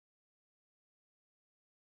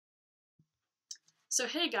So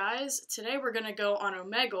hey guys, today we're gonna go on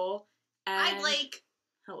Omegle and Hi Blake.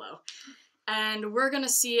 Hello. And we're gonna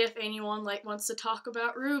see if anyone wants to talk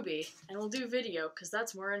about RWBY. And we'll do video, because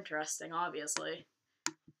that's more interesting, obviously.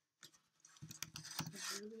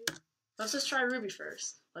 Let's just try RWBY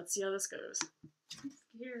first. Let's see how this goes. I'm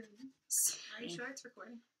scared. Are you sure it's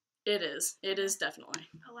recording? It is. It is definitely.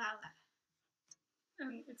 Allow that.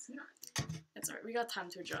 It's not. It's alright, we got time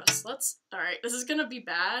to adjust. Alright, this is gonna be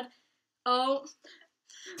bad. Oh.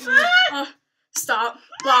 Stop.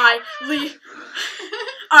 Bye. Leave.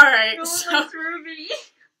 Alright, so. RWBY.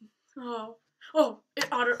 Oh,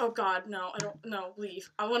 God, no, I don't, no,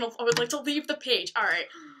 leave. I would like to leave the page. Alright,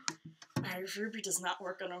 RWBY does not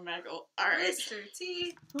work on Omegle. Alright. Rooster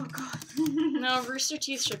Teeth. Oh god. No, Rooster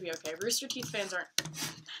Teeth should be okay. Rooster Teeth fans aren't that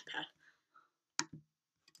bad.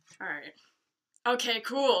 Alright. Okay,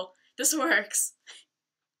 cool. This works.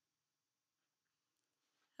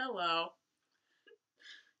 Hello.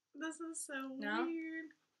 This is so No?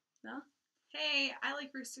 weird. No? Hey, I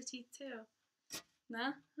like Rooster Teeth too.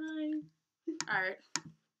 Nah? Hi. Alright.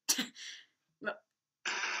 No.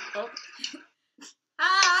 Oh.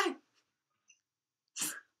 Hi!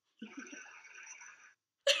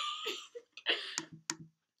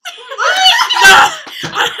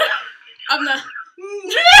 I'm not.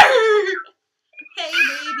 Hey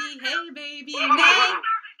baby, nay.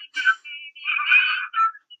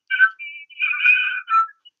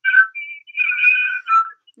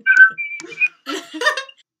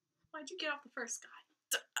 Why'd you get off the first guy?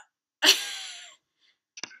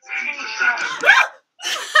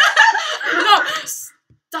 No!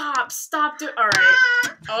 Stop alright.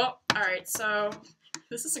 Oh, alright, so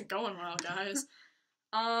this isn't going well, guys.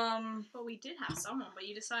 Well, we did have someone, but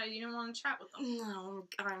you decided you didn't want to chat with them. No,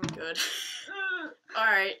 I'm good.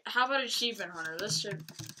 Alright, how about Achievement Hunter? This should...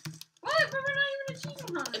 What? But we're not even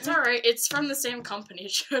Achievement Hunter. It's alright, it's from the same company,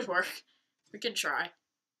 it should work. We can try.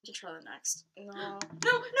 We can try the next. No.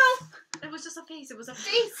 No! It was just a face, it was a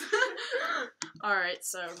face! Alright,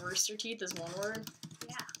 so Rooster Teeth is one word?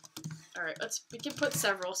 Yeah. Alright, we can put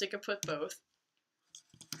several, so you can put both.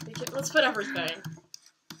 Let's put everything.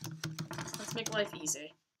 Let's make life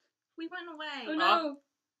easy. We went away. Oh no!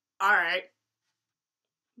 Alright.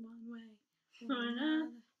 One way. Oh,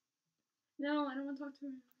 no. No, I don't want to talk to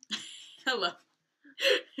him. Hello.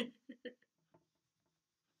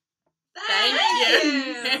 Thank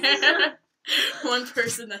you! One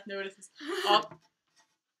person that notices. Oh.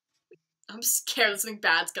 I'm scared that something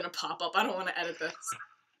bad's gonna pop up. I don't want to edit this.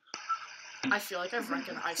 I feel like I've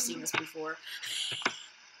seen this before.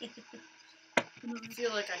 I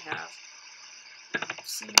feel like I have.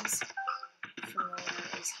 Seems familiar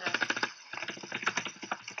as heck.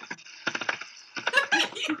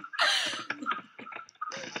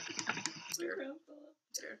 Scared.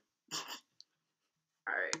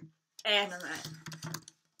 Alright. Anime.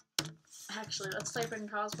 Actually, let's type in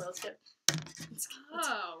cosplay. Let's get.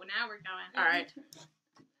 Oh, now we're going. Alright.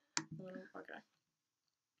 Okay.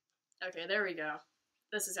 Okay, there we go.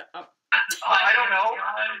 This is I don't know.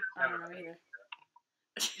 I don't know either.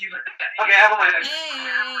 Okay, Evelyn.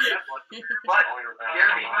 Hey! What?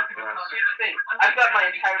 Jeremy, here's the thing. I've got my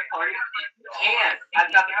entire party, and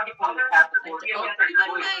I've got the people in the cast of You went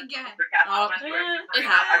away again. Oh, it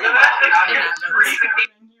happens.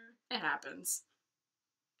 It happens.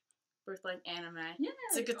 With like anime. Yeah.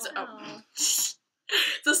 It's a good. Oh.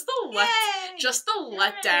 Just the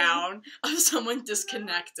letdown of someone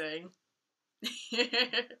disconnecting.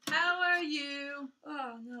 How are you?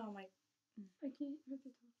 Oh no, my. I can't hear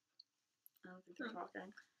the I don't think they're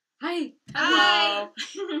talking. Hi. Hello.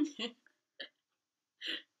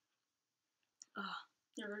 Oh,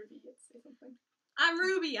 you're RWBY. You have to say something. I'm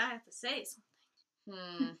RWBY. I have to say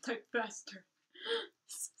something. Type faster.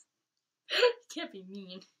 Can't be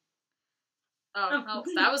mean. Oh,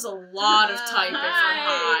 that was a lot of typing for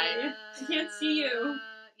hi. I can't see you.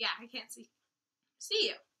 Yeah, I can't see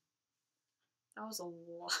you. That was a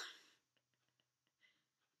lot.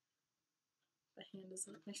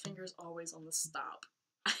 My finger's always on the stop.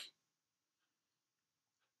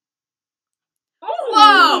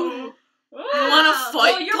 Whoa! You wanna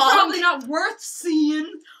fight, well, you're punk? probably not worth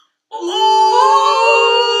seeing.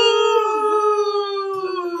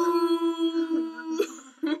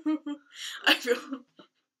 I feel.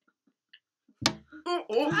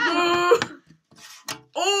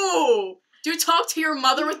 Oh! Do you talk to your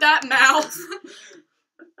mother with that mouth?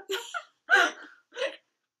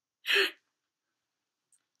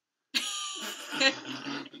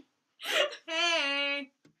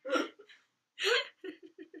 Hey!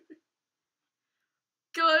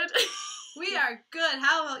 Good. We are good.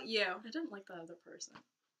 How about you? I didn't like that other person.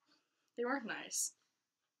 They weren't nice.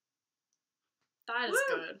 That is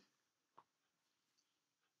Woo! good.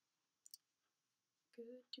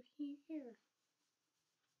 Good to hear.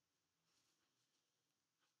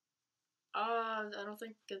 I don't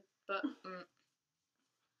think it, but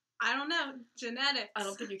I don't know. Genetics. I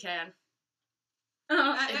don't think you can.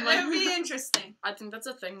 It would be interesting. I think that's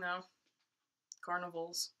a thing though.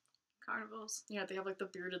 Carnivals. Carnivals. Yeah, they have like the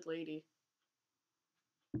bearded lady.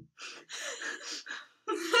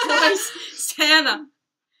 Voice Santa.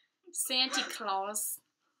 Santa Claus.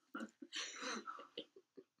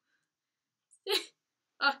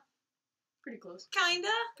 Pretty close. Kinda.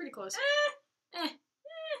 Pretty close.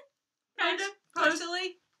 Kinda.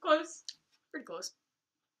 Partially. Close. Pretty close.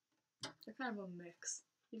 They're kind of a mix.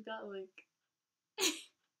 You've got like.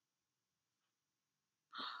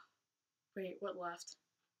 Wait, what left?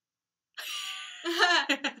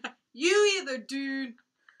 You either, dude.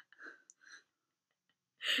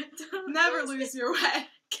 Never lose your way.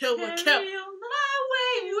 Kill the kill. Carry on my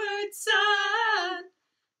wayward son.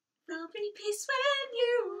 There'll be peace when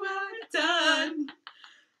you are done.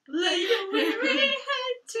 Lay your weary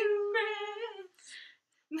head to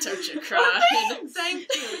rest. Don't you cry. Thank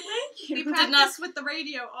you. Thank you. We Did practice not, with the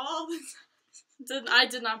radio all the time. I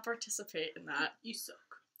did not participate in that. You suck.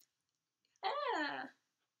 Yeah.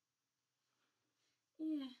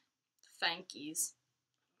 Yeah. Thankies.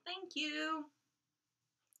 Thank you.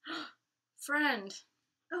 Friend.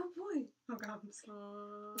 Oh boy. Oh god, I'm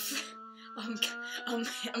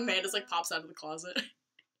scared. Amanda's like pops out of the closet.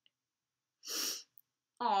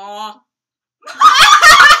 Aww.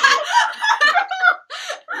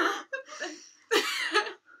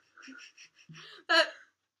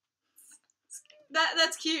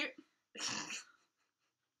 That's cute.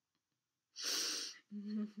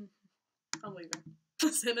 I'm leaving.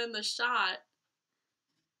 Sit in the shot.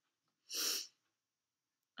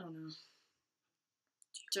 Oh no.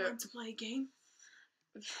 Do you want to play a game?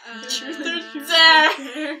 Truth or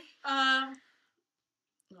dare.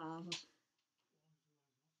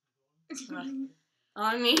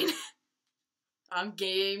 I mean, I'm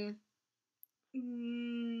game. I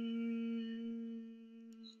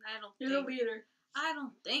don't You're think. the leader. I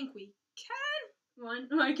don't think we can.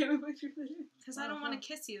 Why can't we put your leader? Because I don't want to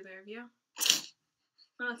kiss either of you.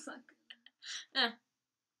 Oh, that's not good.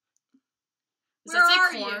 Does Where that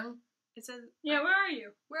are say you? corn? It says. Yeah, where are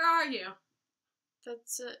you? Where are you?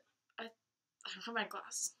 That's it. I don't have my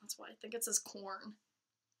glasses. That's why I think it says corn.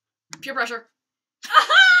 Peer pressure.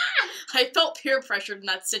 I felt peer pressured in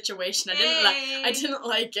that situation. I didn't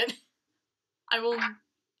like it. I will.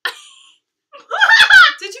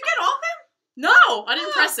 Did you get all of them? No, I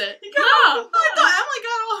didn't press it. No, No, I thought Emily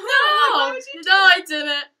got all of them. no, Why would you do no, that? I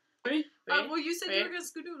didn't. Wait. Well, you said you wait. were gonna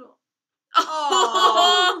skedoodle.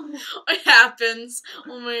 Oh, it happens.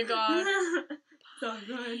 Oh my god. So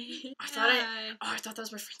good. I thought that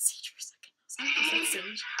was my friend Sage for a second. I was like, is that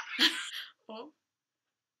Sage? Oh.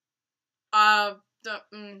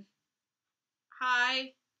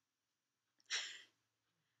 Hi.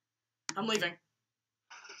 I'm leaving.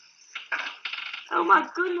 Oh my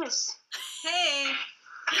goodness. Hey.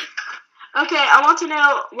 Okay, I want to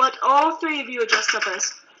know what all three of you are dressed up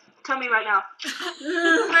as. Tell me right now.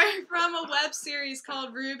 We're from a web series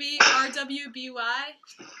called RWBY, RWBY.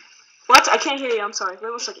 What? I can't hear you. I'm sorry. Wait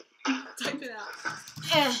 1 second. Type it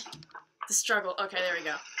out. The struggle. Okay, there we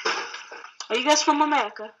go. Are you guys from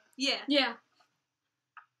America? Yeah. Yeah.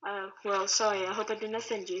 Well, sorry. I hope I didn't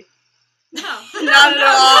offend you. No. Not at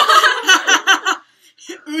all.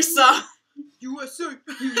 USA. USA.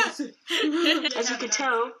 As you can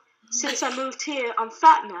tell, since I moved here, I'm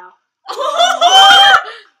fat now.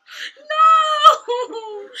 No.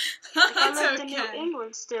 If I It's lived in okay. New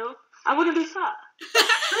England still, I wouldn't be fat.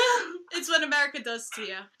 It's what America does to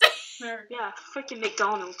you. America. Yeah, freaking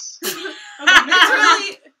McDonald's.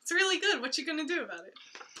 It's really good. What you gonna do about it?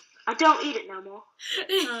 I don't eat it no more.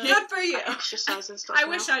 Good for you. I exercise and stuff I now.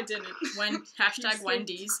 wish I didn't. Hashtag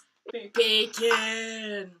Wendy's. Big.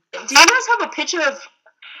 Bacon. Do you guys have a picture of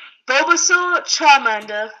Bulbasaur,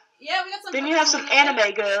 Charmander? Yeah, we got some. Then you have some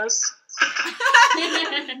anime girls.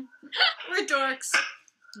 We're dorks.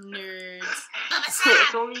 Nerds.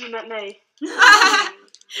 If only you met me.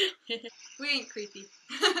 We ain't creepy.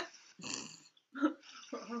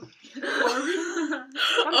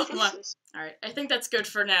 Oh my. Alright, I think that's good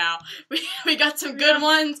for now. We got some good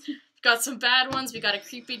ones, got some bad ones, we got a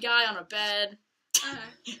creepy guy on a bed.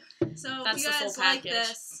 Alright. So That's if you the full guys like package.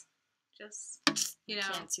 this, just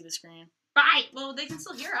Can't see the screen. Bye. well, they can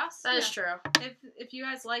still hear us. That is true. If you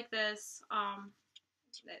guys like this,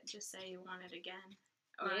 just say you want it again,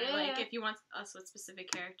 or Yeah. like if you want us with specific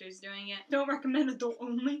characters doing it. Don't recommend adult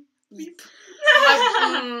only.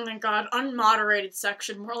 Oh my god, unmoderated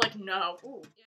section, more like no. Ooh.